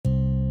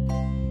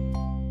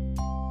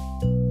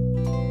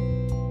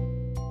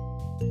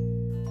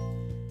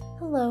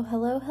Hello,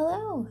 hello,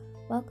 hello!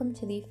 Welcome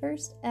to the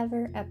first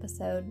ever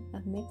episode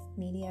of Mixed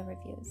Media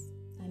Reviews.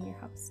 I'm your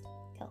host,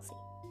 Kelsey.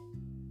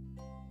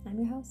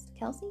 Maybe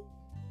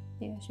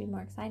I should be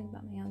more excited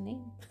about my own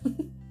name.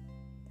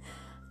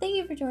 Thank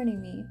you for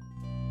joining me.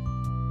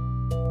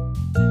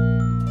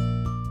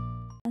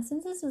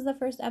 Since this is the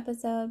first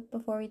episode,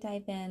 before we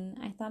dive in,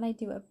 I thought I'd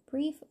do a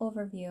brief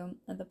overview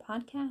of the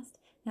podcast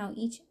and how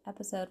each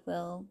episode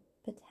will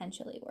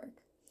potentially work.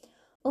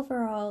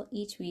 Overall,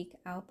 each week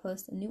I'll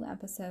post a new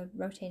episode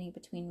rotating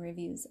between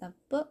reviews of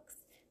books,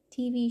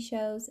 TV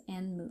shows,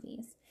 and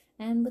movies,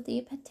 and with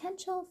the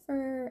potential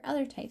for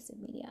other types of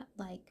media,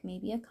 like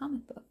maybe a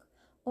comic book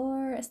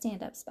or a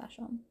stand-up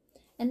special.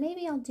 And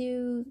maybe I'll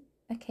do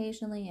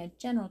occasionally a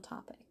general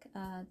topic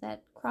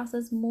that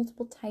crosses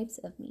multiple types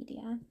of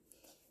media.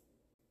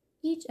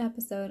 Each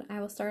episode,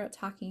 I will start out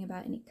talking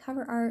about any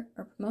cover art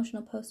or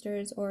promotional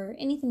posters or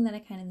anything that I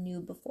kind of knew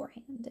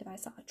beforehand, if I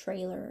saw a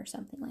trailer or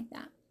something like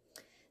that.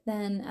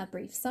 Then a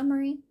brief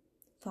summary,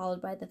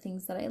 followed by the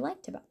things that I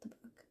liked about the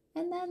book,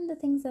 and then the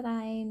things that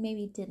I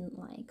maybe didn't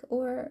like,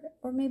 or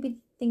maybe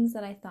things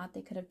that I thought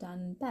they could have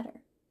done better.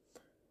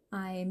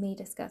 I may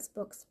discuss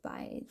books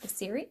by the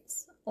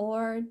series,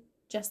 or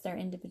just their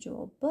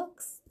individual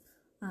books.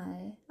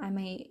 I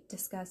may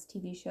discuss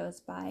TV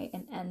shows by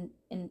an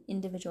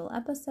individual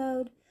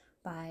episode,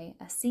 by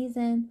a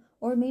season,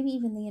 or maybe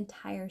even the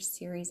entire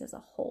series as a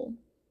whole.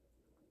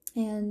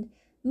 And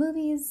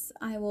movies,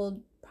 I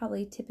will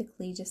probably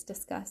typically just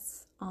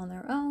discuss on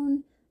their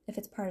own. If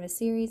it's part of a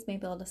series,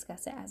 maybe I'll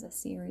discuss it as a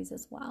series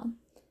as well.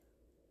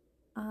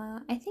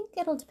 I think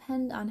it'll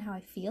depend on how I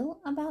feel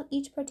about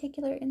each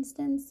particular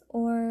instance,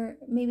 or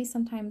maybe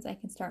sometimes I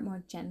can start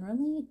more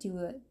generally, do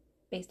it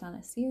based on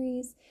a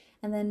series,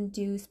 and then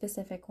do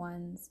specific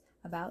ones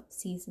about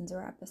seasons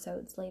or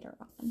episodes later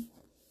on.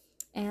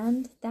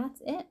 And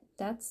that's it.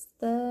 That's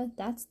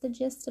the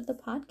gist of the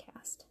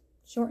podcast.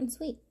 Short and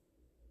sweet.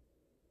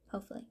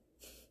 Hopefully.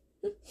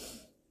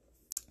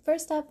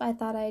 First up, I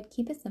thought I'd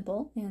keep it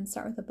simple and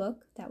start with a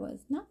book that was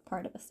not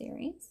part of a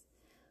series.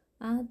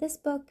 This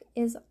book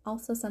is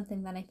also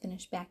something that I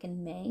finished back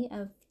in May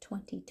of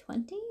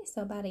 2020,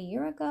 so about a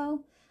year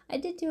ago. I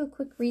did do a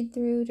quick read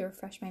through to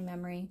refresh my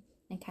memory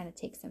and kind of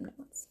take some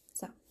notes.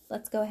 So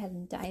let's go ahead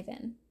and dive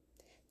in.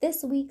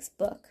 This week's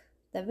book,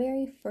 the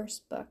very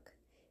first book,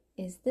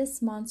 is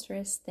This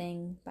Monstrous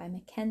Thing by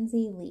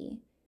Mackenzie Lee.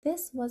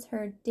 This was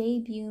her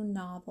debut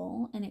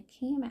novel, and it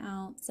came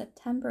out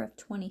September of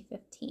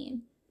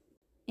 2015.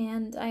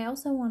 And I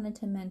also wanted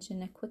to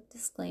mention a quick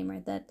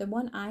disclaimer that the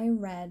one I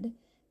read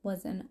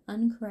was an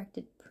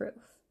uncorrected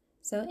proof.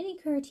 So any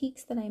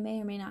critiques that I may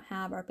or may not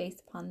have are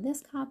based upon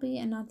this copy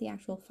and not the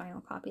actual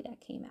final copy that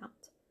came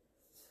out.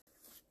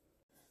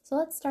 So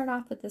let's start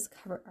off with this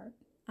cover art.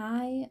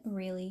 I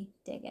really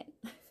dig it.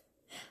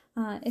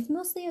 It's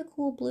mostly a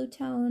cool blue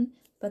tone,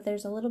 but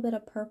there's a little bit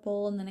of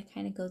purple, and then it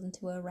kind of goes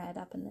into a red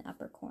up in the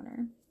upper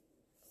corner.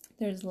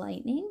 There's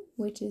lightning,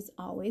 which is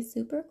always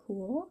super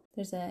cool.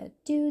 There's a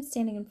dude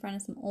standing in front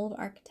of some old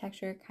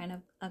architecture, kind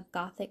of a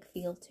gothic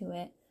feel to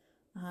it,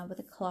 with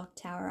a clock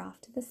tower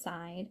off to the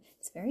side.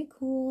 It's very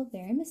cool,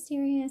 very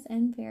mysterious,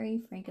 and very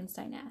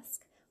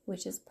Frankenstein-esque,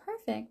 which is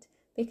perfect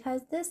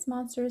because this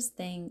monstrous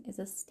thing is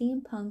a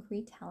steampunk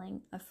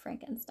retelling of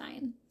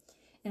Frankenstein.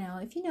 Now,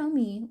 if you know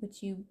me,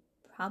 which you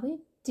probably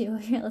do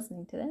if you're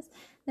listening to this,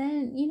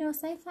 then you know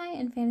sci-fi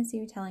and fantasy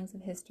retellings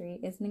of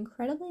history is an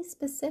incredibly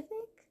specific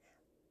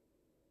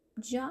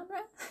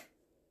genre,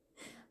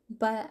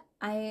 but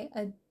I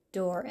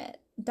adore it.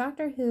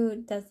 Doctor Who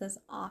does this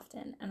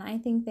often, and I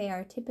think they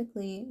are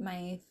typically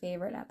my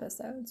favorite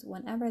episodes.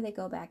 Whenever they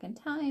go back in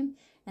time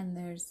and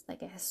there's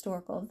like a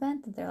historical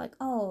event that they're like,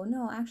 oh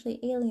no, actually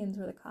aliens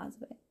were the cause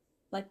of it.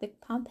 Like the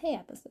Pompeii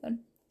episode.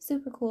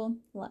 Super cool,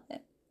 love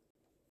it.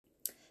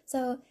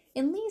 So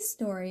in Lee's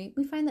story,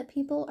 we find that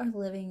people are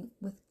living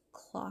with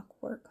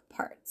clockwork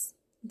parts.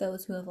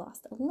 Those who have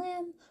lost a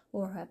limb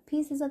or have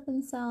pieces of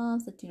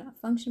themselves that do not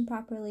function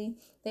properly,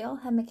 they all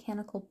have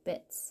mechanical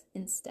bits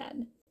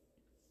instead.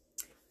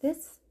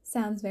 This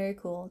sounds very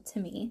cool to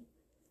me,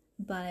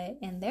 but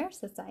in their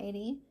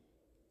society,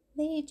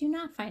 they do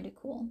not find it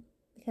cool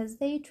because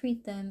they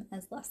treat them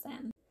as less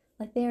than,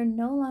 like they are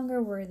no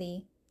longer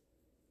worthy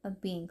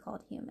of being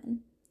called human.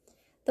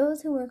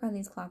 Those who work on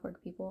these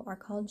clockwork people are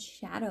called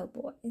shadow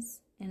boys,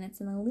 and it's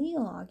an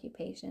illegal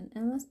occupation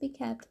and must be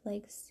kept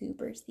like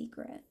super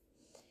secret.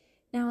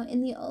 Now,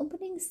 in the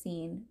opening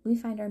scene, we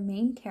find our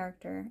main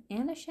character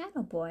and a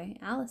shadow boy,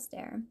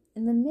 Alistair,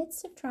 in the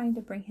midst of trying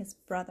to bring his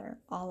brother,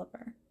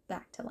 Oliver,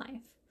 back to life.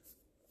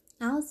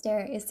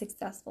 Alistair is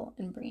successful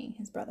in bringing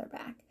his brother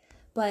back,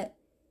 but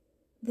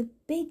the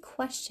big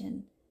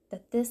question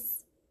that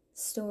this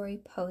story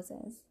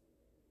poses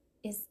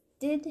is,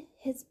 did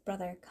his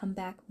brother come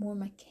back more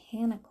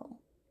mechanical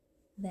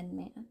than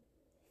man?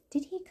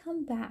 Did he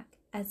come back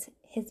as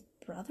his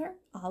brother,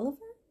 Oliver,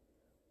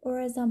 or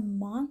as a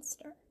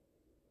monster?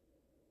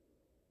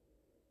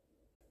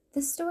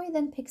 The story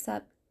then picks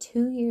up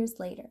 2 years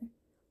later.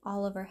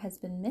 Oliver has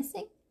been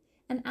missing,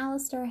 and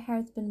Alistair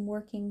has been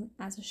working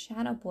as a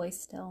shadow boy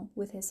still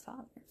with his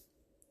father.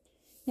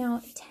 Now,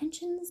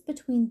 tensions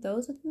between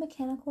those with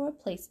mechanical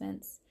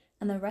replacements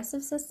and the rest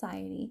of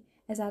society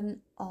is at an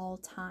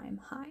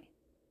all-time high.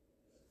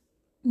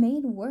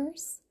 Made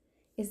worse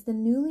is the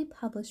newly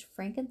published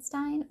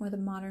Frankenstein or the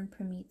Modern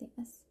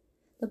Prometheus.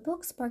 The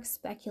book sparks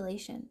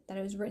speculation that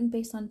it was written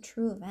based on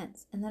true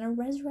events and that a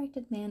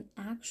resurrected man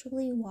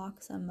actually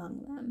walks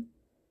among them.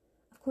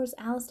 Of course,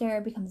 Alistair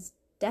becomes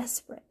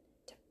desperate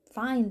to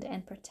find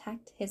and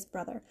protect his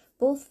brother,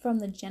 both from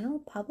the general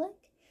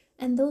public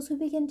and those who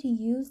begin to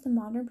use the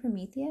Modern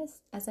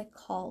Prometheus as a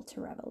call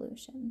to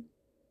revolution.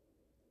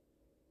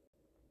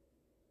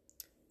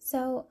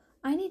 So,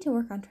 I need to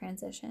work on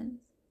transitions.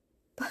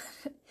 But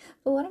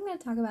what I'm going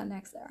to talk about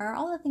next are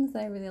all the things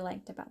that I really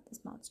liked about this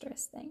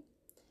Monstrous thing.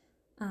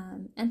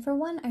 And for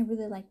one, I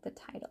really liked the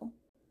title.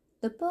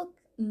 The book,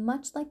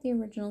 much like the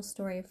original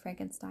story of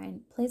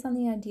Frankenstein, plays on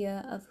the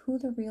idea of who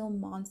the real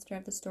monster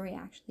of the story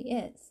actually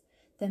is.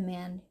 The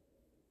man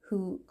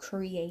who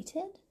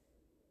created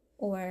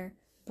or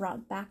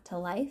brought back to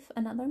life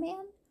another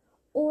man?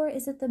 Or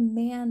is it the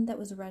man that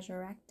was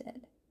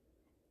resurrected?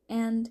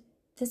 And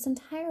this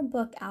entire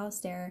book,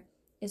 Alistair,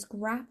 is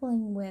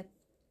grappling with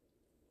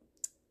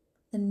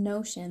the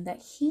notion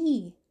that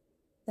he,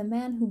 the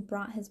man who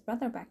brought his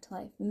brother back to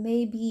life,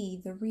 may be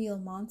the real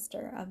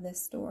monster of this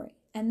story,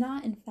 and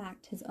not in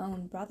fact his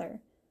own brother,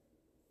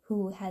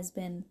 who has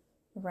been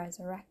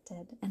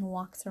resurrected and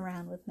walks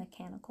around with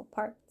mechanical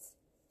parts.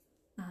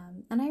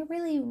 And I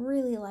really,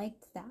 really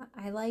liked that.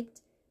 I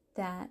liked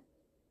that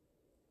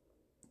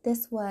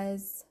this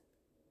was,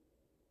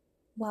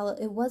 while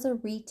it was a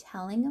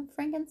retelling of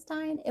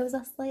Frankenstein, it was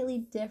a slightly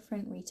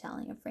different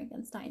retelling of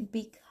Frankenstein,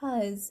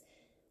 because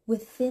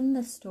within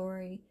the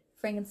story,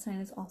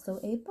 Frankenstein is also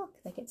a book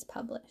that gets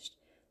published.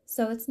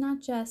 So it's not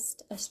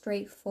just a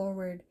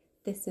straightforward,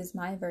 this is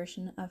my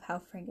version of how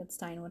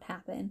Frankenstein would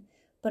happen,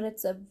 but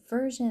it's a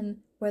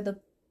version where the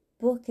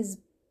book is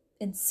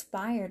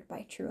inspired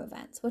by true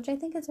events, which I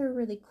think is a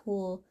really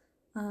cool,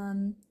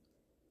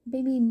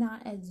 maybe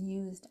not as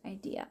used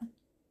idea.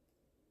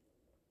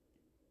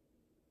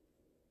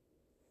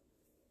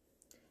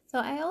 So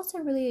I also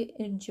really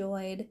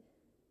enjoyed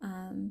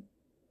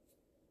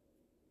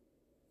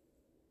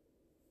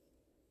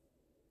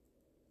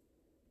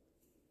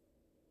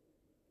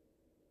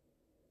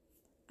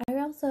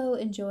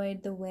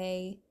the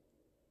way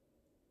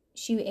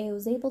she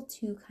was able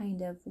to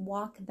kind of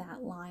walk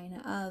that line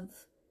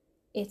of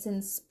it's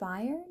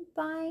inspired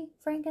by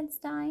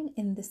Frankenstein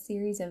in the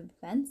series of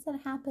events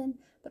that happen,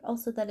 but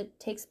also that it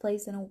takes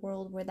place in a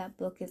world where that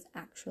book is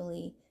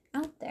actually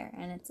out there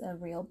and it's a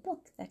real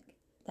book that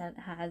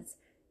has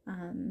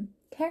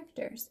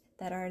characters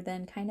that are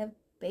then kind of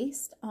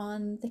based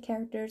on the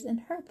characters in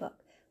her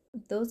book.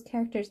 Those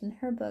characters in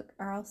her book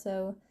are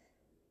also,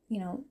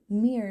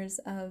 mirrors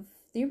of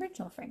the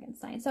original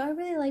Frankenstein. So I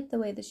really liked the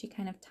way that she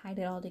kind of tied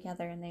it all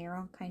together, and they are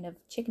all kind of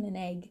chicken and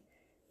egg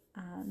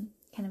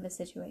kind of a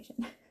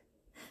situation.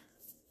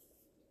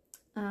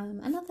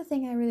 Another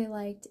thing I really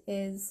liked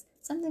is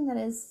something that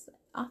is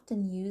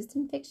often used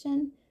in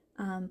fiction,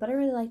 but I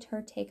really liked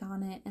her take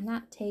on it, and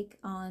that take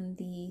on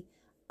the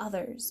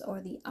others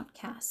or the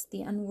outcasts,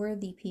 the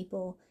unworthy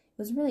people,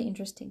 was really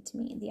interesting to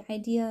me. The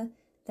idea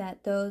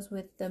that those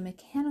with the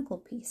mechanical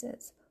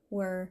pieces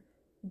were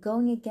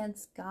going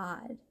against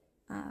God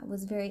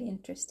was very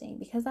interesting,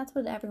 because that's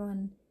what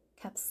everyone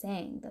kept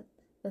saying,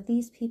 that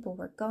these people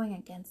were going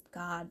against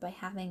God by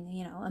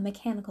having, a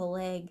mechanical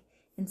leg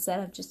instead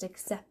of just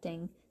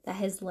accepting that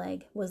his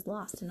leg was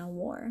lost in a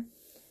war.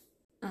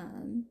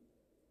 And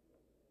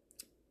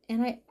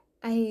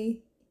I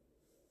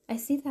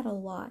see that a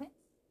lot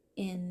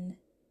in,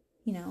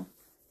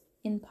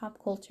 in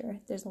pop culture.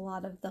 There's a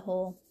lot of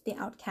the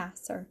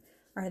outcasts are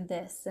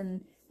this,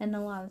 and a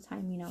lot of the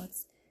time,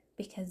 it's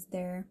because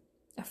they're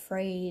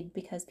afraid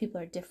because people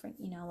are different,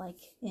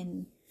 like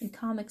in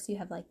comics you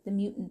have like the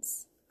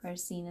mutants are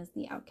seen as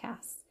the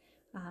outcasts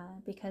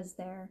because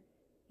they're,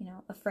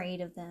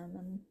 afraid of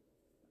them,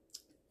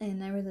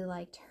 and I really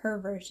liked her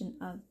version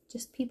of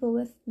just people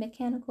with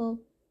mechanical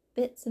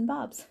bits and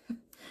bobs.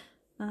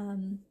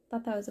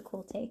 Thought that was a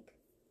cool take.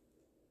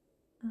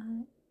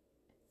 And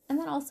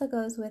that also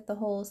goes with the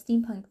whole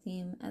steampunk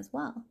theme as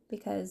well,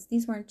 because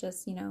these weren't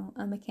just,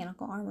 a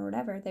mechanical arm or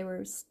whatever, they were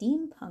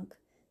steampunk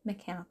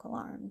mechanical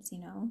arms,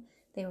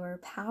 they were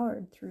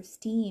powered through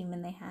steam,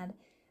 and they had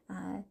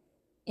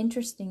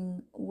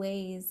interesting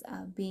ways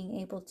of being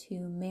able to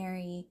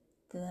marry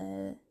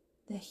the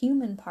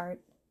human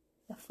part,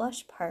 the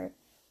flesh part,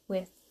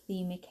 with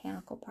the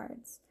mechanical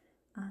parts.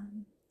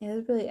 It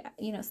was really,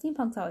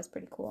 steampunk's always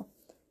pretty cool,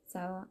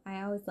 so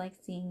I always like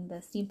seeing the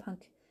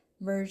steampunk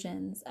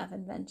versions of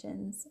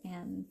inventions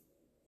and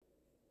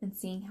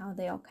seeing how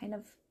they all kind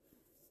of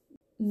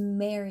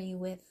marry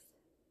with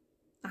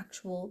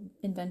actual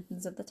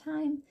inventions of the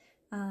time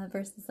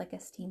versus like a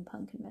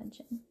steampunk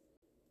invention.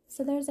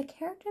 So there's a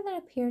character that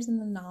appears in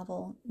the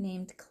novel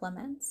named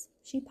Clemence.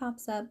 She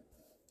pops up,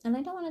 and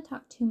I don't want to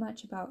talk too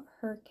much about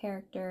her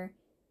character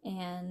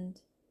and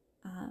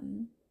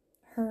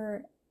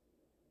her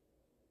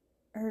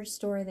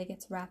story that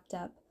gets wrapped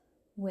up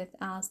with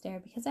Alistair,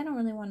 because I don't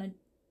really want to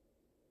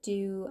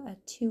do a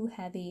too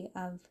heavy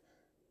of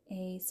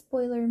a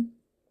spoiler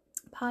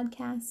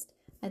podcast.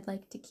 I'd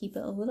like to keep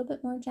it a little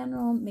bit more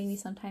general, maybe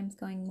sometimes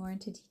going more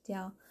into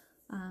detail,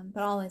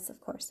 but always, of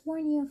course,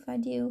 warn you if I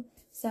do.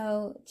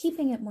 So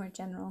keeping it more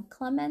general,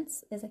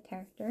 Clemence is a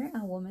character,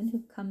 a woman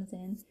who comes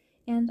in,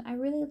 and I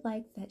really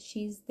like that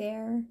she's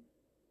there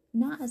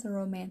not as a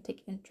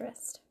romantic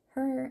interest.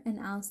 Her and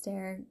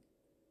Alistair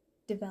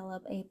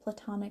develop a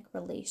platonic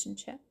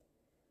relationship,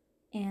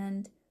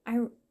 and I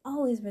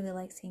always really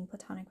like seeing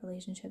platonic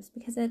relationships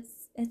because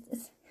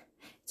it's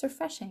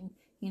refreshing,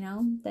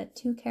 that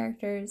two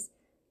characters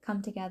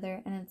come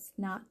together and it's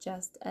not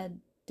just a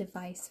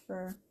device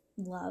for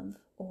love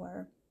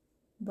or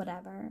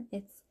whatever.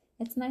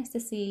 It's nice to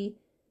see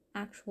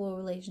actual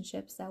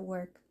relationships that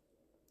work,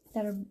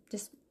 that are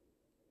just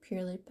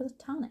purely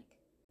platonic,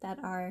 that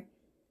are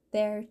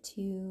there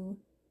to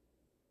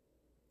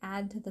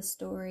add to the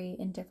story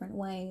in different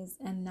ways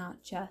and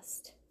not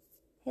just,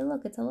 hey,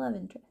 look, it's a love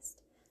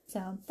interest.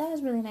 So that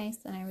was really nice,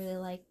 and I really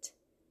liked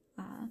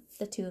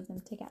the two of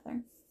them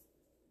together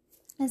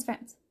as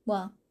friends.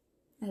 Well,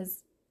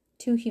 as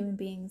two human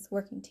beings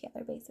working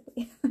together,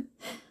 basically.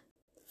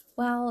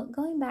 While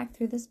going back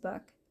through this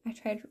book, I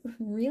tried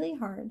really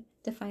hard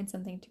to find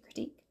something to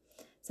critique.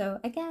 So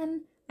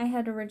again, I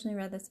had originally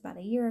read this about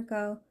a year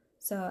ago,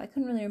 so I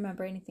couldn't really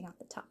remember anything off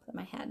the top of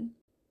my head.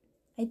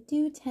 I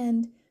do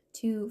tend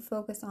to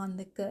focus on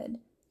the good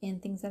in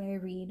things that I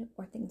read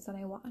or things that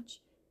I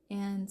watch,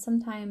 and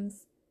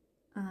sometimes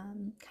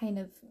kind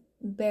of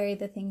bury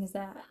the things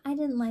that I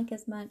didn't like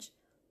as much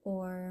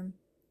or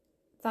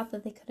thought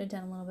that they could have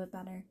done a little bit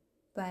better,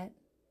 but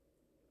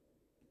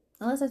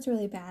unless it's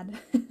really bad,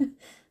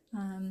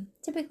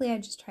 typically I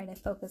just try to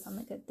focus on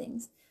the good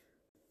things.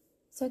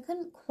 So I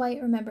couldn't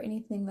quite remember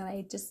anything that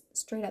I just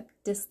straight up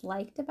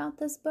disliked about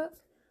this book.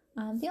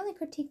 The only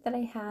critique that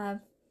I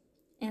have,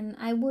 and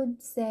I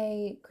would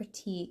say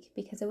critique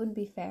because it wouldn't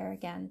be fair,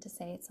 again, to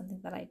say it's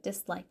something that I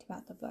disliked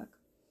about the book,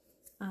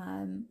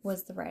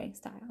 was the writing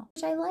style.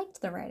 Which I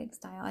liked the writing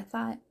style. I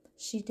thought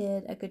she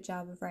did a good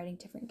job of writing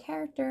different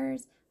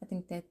characters. I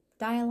think the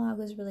dialogue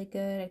was really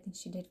good. I think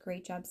she did a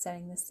great job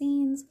setting the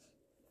scenes,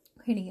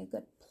 creating a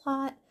good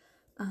plot.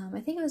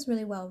 I think it was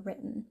really well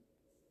written.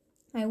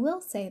 I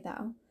will say,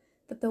 though,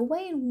 that the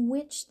way in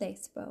which they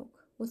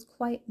spoke was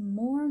quite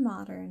more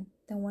modern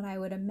than what I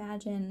would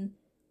imagine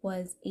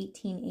was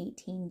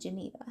 1818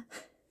 Geneva.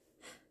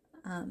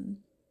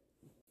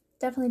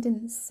 Definitely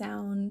didn't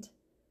sound,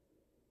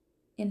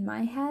 in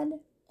my head,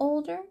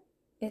 older.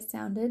 It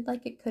sounded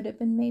like it could have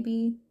been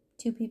maybe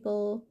two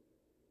people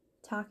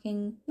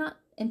talking, not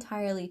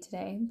entirely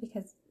today,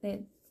 because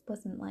it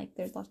wasn't like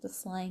there's lots of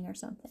slang or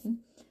something.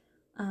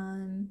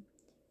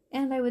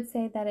 And I would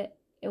say that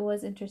it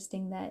was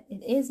interesting that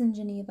it is in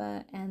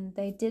Geneva, and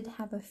they did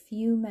have a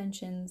few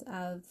mentions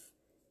of,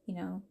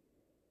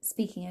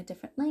 speaking a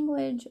different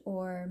language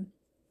or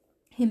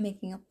him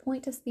making a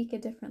point to speak a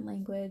different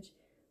language,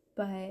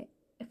 but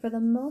for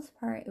the most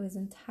part, it was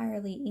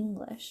entirely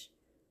English,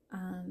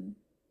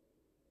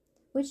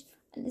 which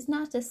is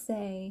not to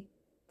say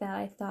that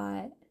I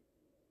thought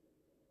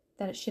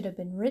that it should have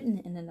been written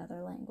in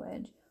another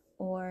language,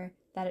 or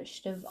that it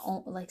should have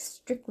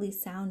strictly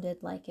sounded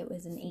like it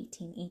was in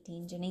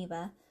 1818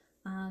 Geneva,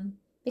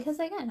 because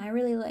again,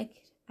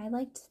 I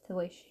liked the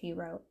way she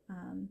wrote,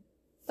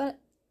 but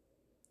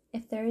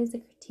if there is a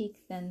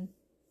critique, then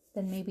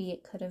maybe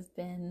it could have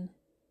been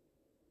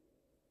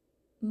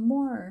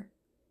more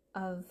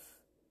of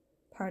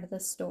part of the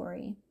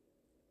story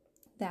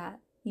that,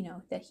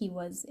 that he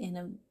was in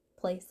a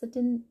place that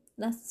didn't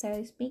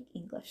necessarily speak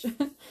English.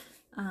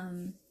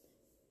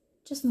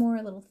 Just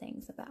more little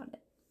things about it.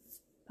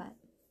 But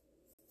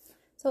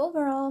so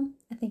overall,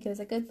 I think it was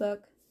a good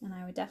book, and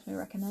I would definitely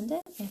recommend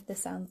it if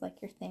this sounds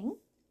like your thing.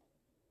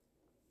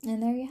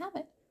 And there you have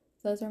it.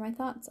 Those are my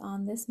thoughts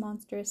on This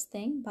Monstrous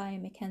Thing by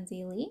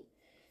Mackenzie Lee.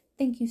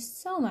 Thank you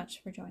so much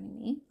for joining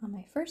me on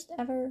my first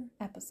ever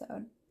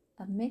episode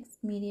of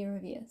Mixed Media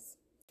Reviews.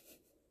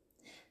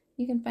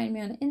 You can find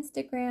me on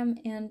Instagram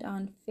and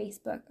on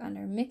Facebook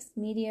under Mixed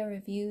Media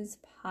Reviews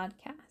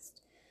Podcast.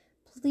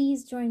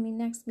 Please join me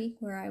next week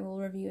where I will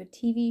review a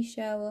TV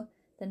show,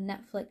 the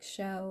Netflix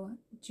show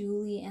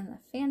Julie and the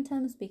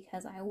Phantoms,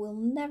 because I will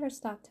never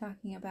stop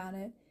talking about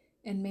it,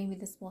 and maybe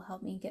this will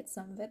help me get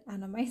some of it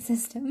out of my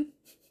system.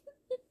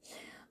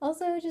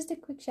 Also, just a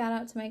quick shout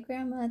out to my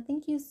grandma.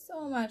 Thank you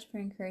so much for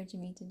encouraging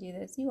me to do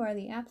this. You are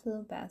the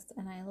absolute best,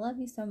 and I love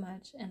you so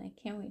much, and I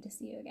can't wait to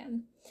see you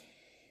again.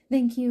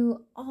 Thank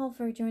you all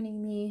for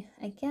joining me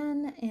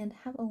again, and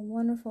have a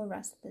wonderful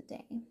rest of the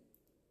day.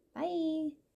 Bye!